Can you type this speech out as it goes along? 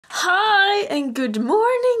Hi and good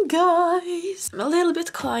morning, guys! I'm a little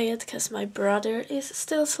bit quiet because my brother is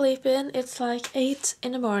still sleeping. It's like 8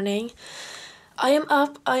 in the morning. I am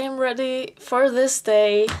up, I am ready for this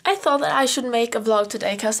day. I thought that I should make a vlog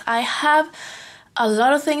today because I have a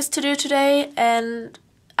lot of things to do today, and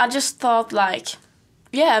I just thought like,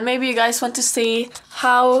 yeah, maybe you guys want to see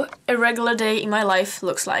how a regular day in my life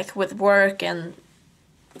looks like with work and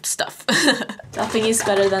stuff. Nothing is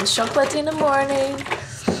better than chocolate in the morning.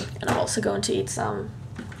 And I'm also going to eat some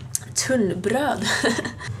tunnbröd.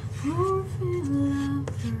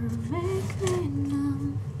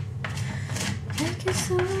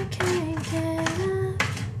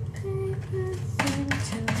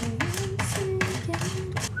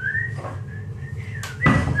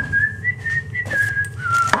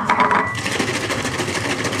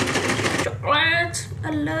 Chocolate!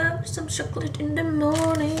 I love some chocolate in the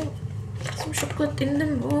morning. Some chocolate in the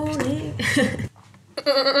morning.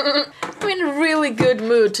 I'm in a really good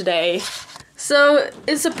mood today. So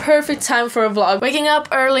it's a perfect time for a vlog. Waking up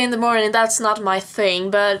early in the morning, that's not my thing,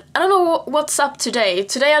 but I don't know what's up today.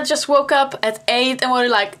 Today I just woke up at 8 and was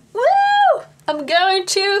like, woo! I'm going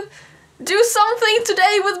to do something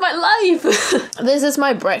today with my life. This is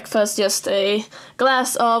my breakfast, just a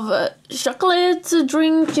glass of chocolate,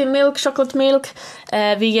 drink, milk, chocolate milk,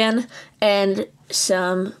 vegan, and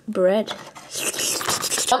some bread.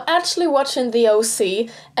 I'm actually watching the OC,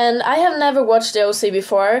 and I have never watched the OC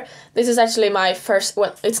before. This is actually my first,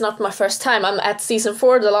 well, it's not my first time. I'm at season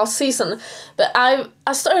 4, the last season. But I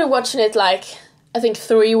started watching it like, I think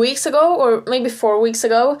 3 weeks ago, or maybe 4 weeks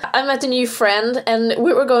ago. I met a new friend, and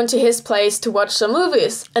we were going to his place to watch some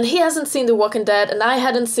movies. And he hasn't seen The Walking Dead, and I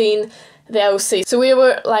hadn't seen the OC. So we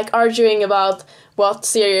were like arguing about what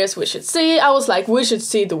series we should see. I was like, we should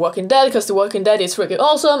see The Walking Dead because The Walking Dead is freaking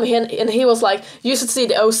awesome. And he was like, you should see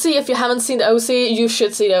the OC. If you haven't seen the OC, you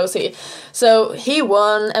should see the OC. So he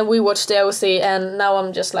won and we watched the OC, and now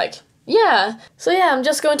I'm just like, yeah. So yeah, I'm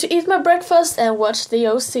just going to eat my breakfast and watch the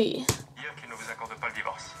OC.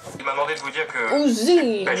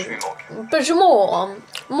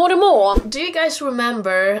 Do you guys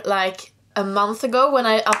remember like a month ago when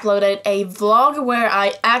I uploaded a vlog where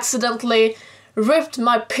I accidentally ripped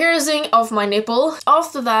my piercing off my nipple?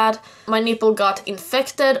 After that, my nipple got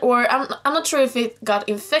infected, or I'm not sure if it got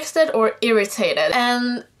infected or irritated,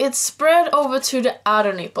 and it spread over to the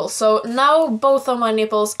other nipple. So now both of my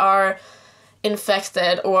nipples are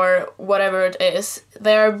infected, or whatever it is.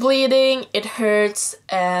 They're bleeding, it hurts,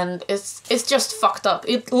 and it's just fucked up.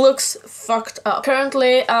 It looks fucked up.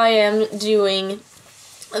 Currently, I am doing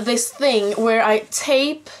this thing where I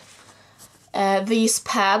tape these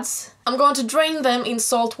pads. I'm going to drain them in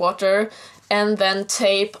salt water and then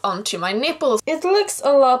tape onto my nipples. It looks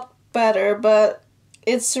a lot better, but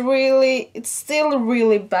it's still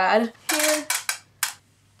really bad. Here,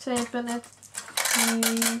 taping it,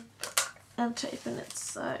 and taping it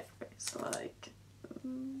sideways like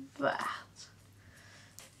that.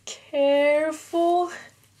 Careful,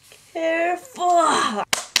 careful.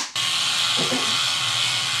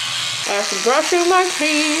 After brushing my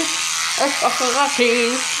teeth,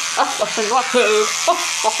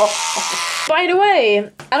 by the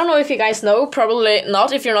way, I don't know if you guys know, probably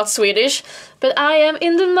not if you're not Swedish, but I am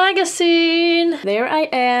in the magazine. There I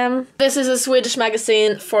am. This is a Swedish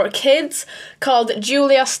magazine for kids called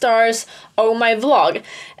Julia Stars Oh My Vlog.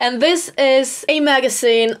 And this is a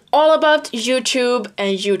magazine all about YouTube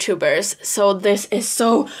and YouTubers. So this is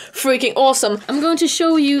so freaking awesome. I'm going to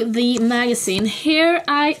show you the magazine. Here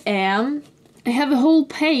I am. I have a whole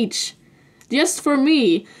page just for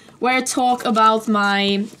me, where I talk about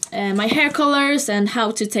my my hair colors and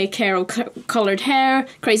how to take care of colored hair,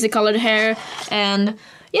 crazy colored hair, and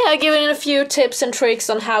yeah, giving a few tips and tricks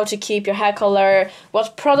on how to keep your hair color,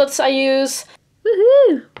 what products I use.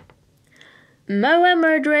 Woohoo!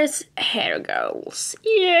 MoaMurderess hair goals.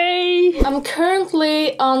 Yay! I'm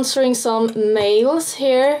currently answering some mails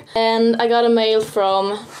here, and I got a mail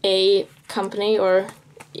from a company, or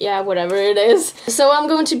yeah, whatever it is. So I'm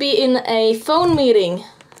going to be in a phone meeting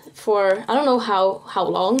for, I don't know how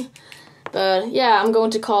long, but yeah, I'm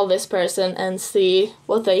going to call this person and see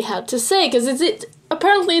what they have to say, because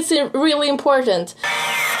apparently it's really important.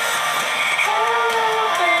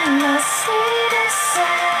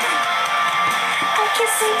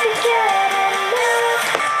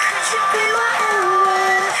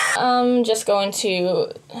 I'm just going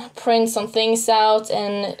to print some things out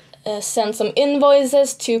and send some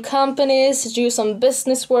invoices to companies, do some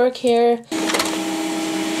business work here.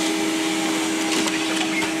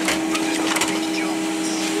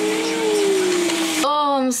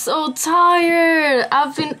 so tired.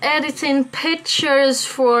 I've been editing pictures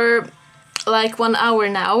for like 1 hour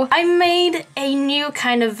now. I made a new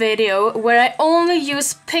kind of video where I only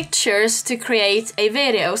use pictures to create a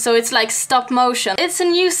video. So it's like stop motion. It's a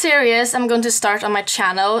new series I'm going to start on my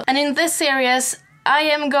channel. And in this series, I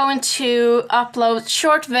am going to upload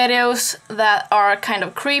short videos that are kind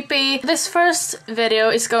of creepy. This first video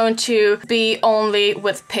is going to be only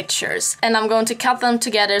with pictures, and I'm going to cut them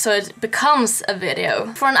together so it becomes a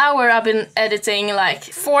video. For an hour I've been editing like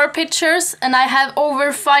 4 pictures, and I have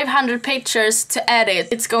over 500 pictures to edit.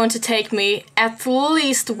 It's going to take me at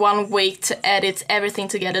least 1 week to edit everything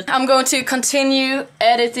together. I'm going to continue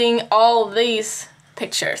editing all these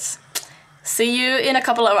pictures. See you in a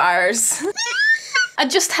couple of hours. I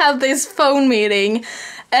just had this phone meeting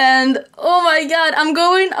and oh my god, I'm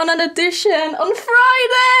going on an audition on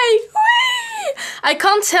Friday! Whee! I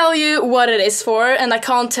can't tell you what it is for and I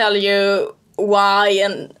can't tell you why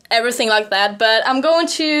and everything like that, but I'm going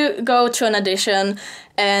to go to an audition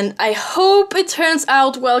and I hope it turns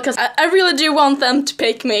out well because I really do want them to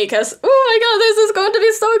pick me because oh my god, this is going to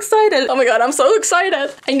be so excited! Oh my god, I'm so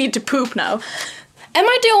excited! I need to poop now. Am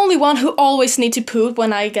I the only one who always needs to poop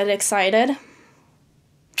when I get excited?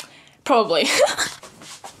 Probably.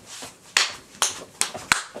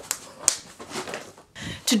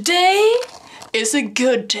 Today is a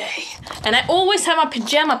good day. And I always have my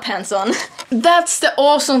pajama pants on. That's the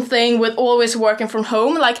awesome thing with always working from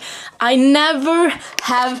home. Like, I never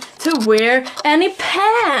have to wear any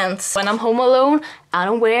pants. When I'm home alone, I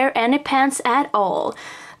don't wear any pants at all.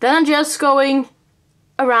 Then I'm just going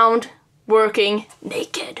around working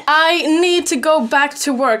naked. I need to go back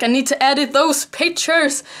to work. I need to edit those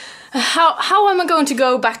pictures. How am I going to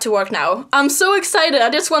go back to work now? I'm so excited. I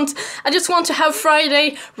just want to have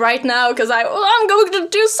Friday right now because I'm going to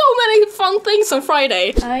do so many fun things on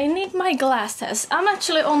Friday. I need my glasses. I'm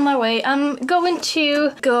actually on my way. I'm going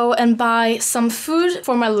to go and buy some food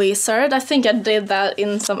for my lizard. I think I did that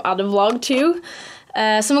in some other vlog too.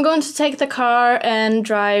 So I'm going to take the car and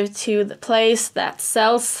drive to the place that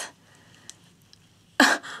sells...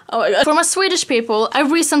 Oh my god. For my Swedish people, I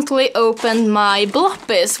recently opened my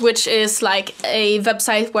Bloppis, which is like a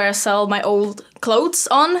website where I sell my old clothes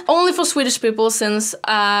on. Only for Swedish people since,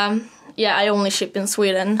 yeah, I only ship in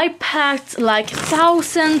Sweden. I packed like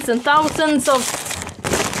thousands and thousands of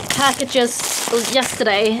packages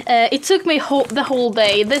yesterday. It took me the whole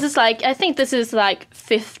day. This is like, I think this is like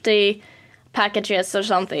 50 packages or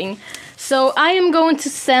something. So I am going to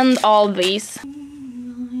send all these.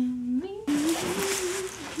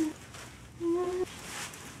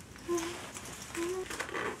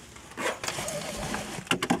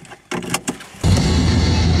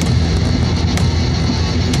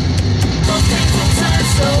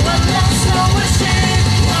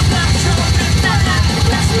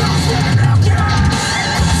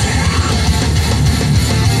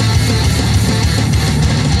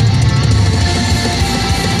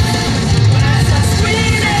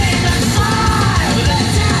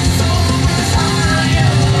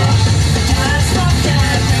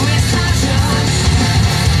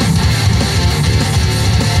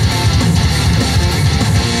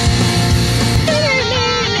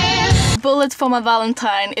 Bullet for My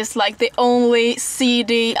Valentine is like the only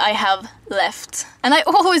CD I have left. And I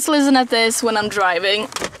always listen at this when I'm driving.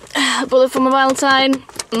 Bullet for My Valentine,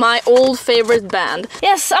 my old favorite band.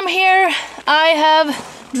 Yes, I'm here. I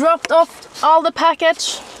have dropped off all the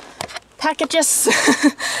packages.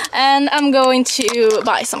 And I'm going to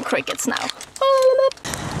buy some crickets now.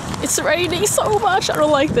 It's raining so much, I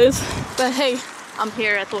don't like this. But hey, I'm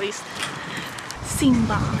here at least.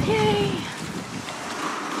 Simba, yay!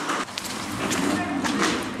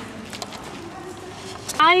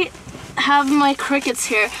 I have my crickets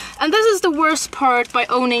here, and this is the worst part by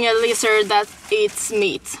owning a lizard that eats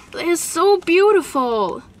meat. They're so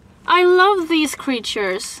beautiful. I love these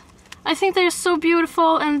creatures. I think they're so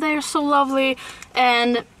beautiful and they're so lovely,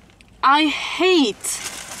 and I hate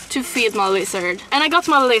to feed my lizard. And I got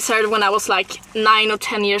my lizard when I was like 9 or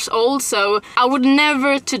 10 years old, so I would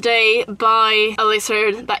never today buy a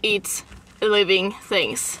lizard that eats living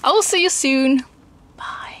things. I will see you soon.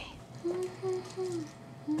 Bye.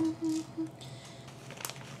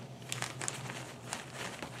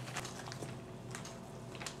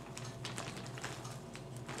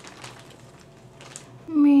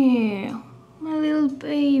 Meow, my little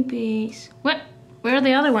babies. What? Where are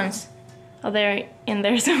the other ones? Oh, they're in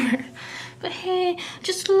there somewhere. But hey,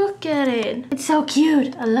 just look at it. It's so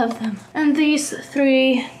cute. I love them. And these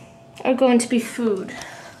 3 are going to be food.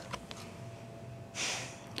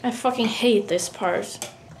 I fucking hate this part.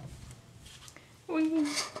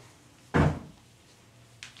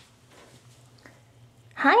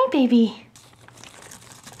 Hi, baby.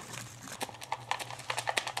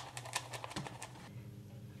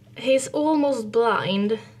 He's almost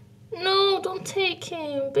blind. No, don't take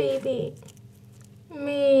him, baby.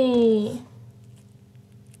 Me.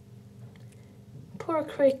 Poor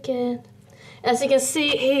cricket. As you can see,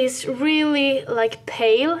 he's really like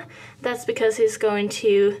pale. That's because he's going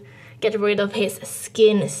to get rid of his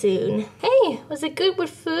skin soon. Hey, was it good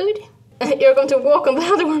with food? You're going to walk on the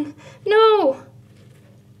other one. No!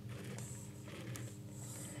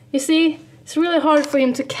 You see, it's really hard for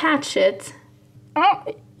him to catch it. Oh,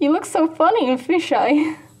 you look so funny in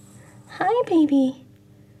fisheye. Hi, baby.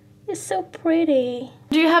 You're so pretty.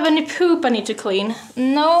 Do you have any poop I need to clean?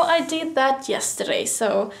 No, I did that yesterday,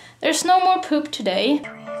 so there's no more poop today.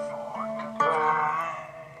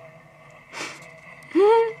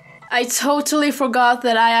 I totally forgot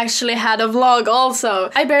that I actually had a vlog also.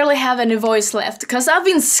 I barely have any voice left because I've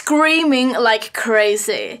been screaming like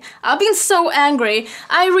crazy. I've been so angry.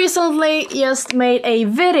 I recently just made a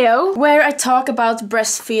video where I talk about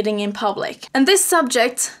breastfeeding in public. And this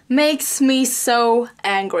subject makes me so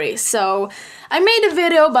angry. So I made a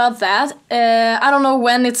video about that. I don't know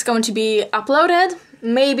when it's going to be uploaded.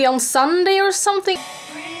 Maybe on Sunday or something.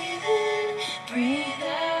 Breathe in, breathe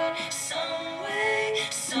out, some way,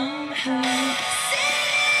 somehow.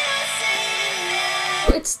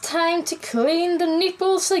 It's time to clean the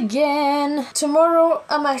nipples again. Tomorrow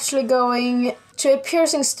I'm actually going to a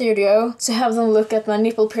piercing studio to have them look at my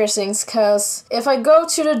nipple piercings, cause if I go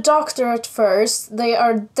to the doctor at first, they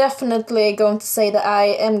are definitely going to say that I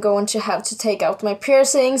am going to have to take out my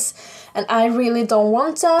piercings, and I really don't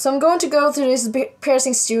want that. So I'm going to go to this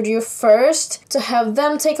piercing studio first to have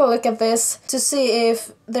them take a look at this to see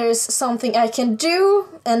if there's something I can do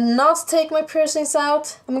and not take my piercings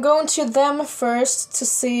out. I'm going to them first to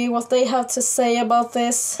see what they have to say about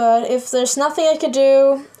this, but if there's nothing I can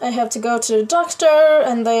do, I have to go to the doctor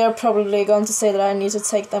and they are probably going to say that I need to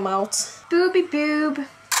take them out. Booby boob.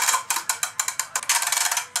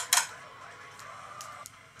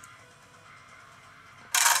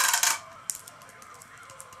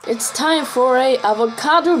 It's time for a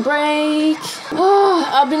avocado break. Oh,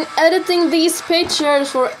 I've been editing these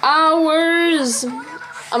pictures for hours.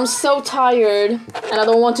 I'm so tired and I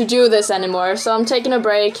don't want to do this anymore, so I'm taking a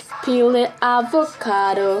break. Peel the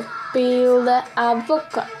avocado. Peel the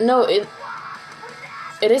avocado. No, it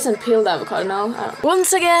isn't peeled avocado, no.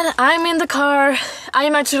 Once again, I'm in the car. I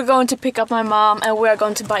am actually going to pick up my mom and we're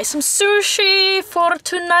going to buy some sushi for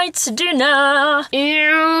tonight's dinner.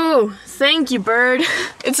 Ew! Thank you, bird.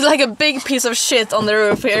 It's like a big piece of shit on the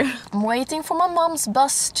roof here. I'm waiting for my mom's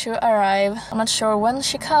bus to arrive. I'm not sure when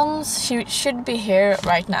she comes. She should be here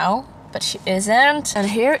right now, but she isn't. And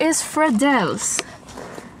here is Fredel's.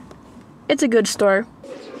 It's a good store.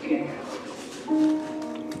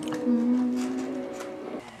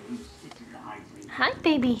 Hi,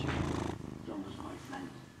 baby.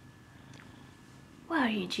 What are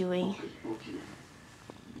you doing?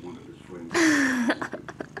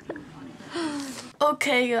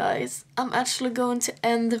 Okay, guys, I'm actually going to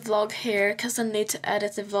end the vlog here because I need to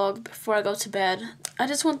edit the vlog before I go to bed. I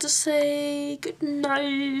just want to say good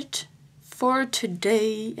night for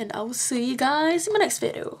today, and I will see you guys in my next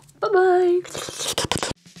video. Bye bye.